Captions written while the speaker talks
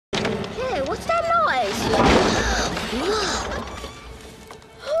place.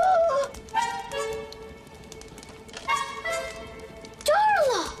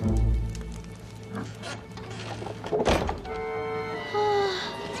 Darla!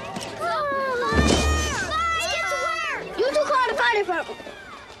 Get to work! You two call the fire department.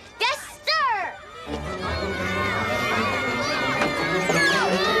 Yes, sir!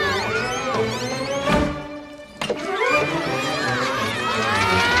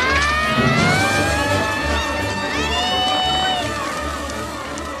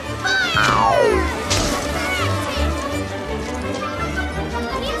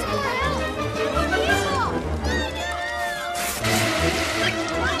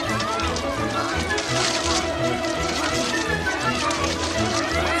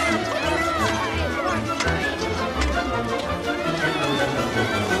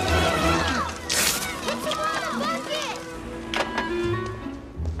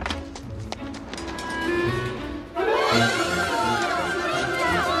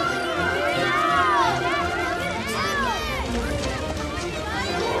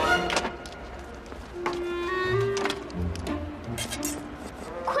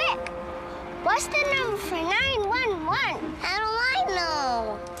 What's the number for 911? How do I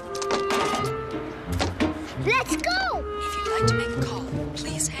know? Let's go! If you'd like to make a call,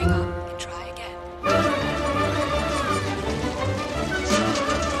 please hang up and try again.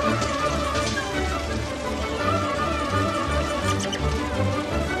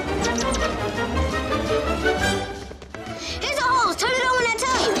 Here's a hose. Turn it on when I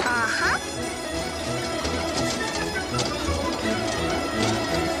tell you. Uh-huh.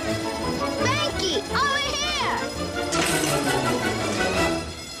 Over here!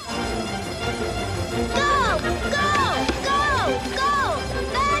 Go! Go! Go! Go!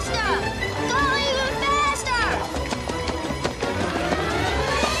 Faster! Go even faster!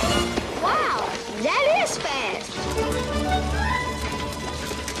 Wow, that is fast.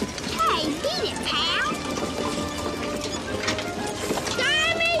 Hey, beat it, pal.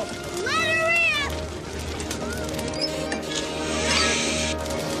 Tommy, let her in!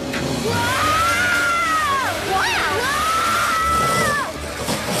 Whoa!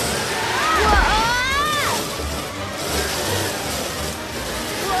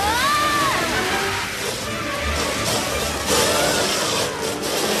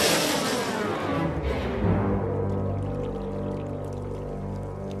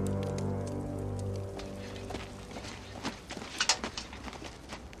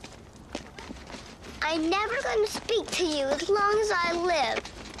 I'm never going to speak to you as long as I live.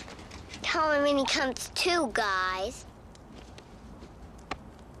 Tell him when he comes to, guys.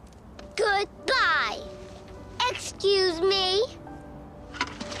 Goodbye. Excuse me.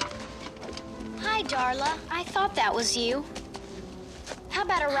 Hi, Darla. I thought that was you. How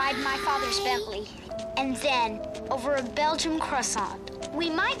about a ride in my father's Bentley? And then, over a Belgian croissant. We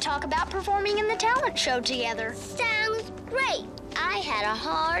might talk about performing in the talent show together. Sounds great. I had a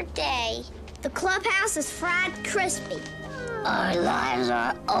hard day. The clubhouse is fried crispy. Our lives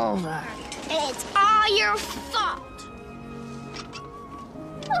are over. And it's all your fault.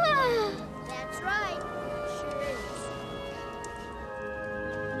 That's right.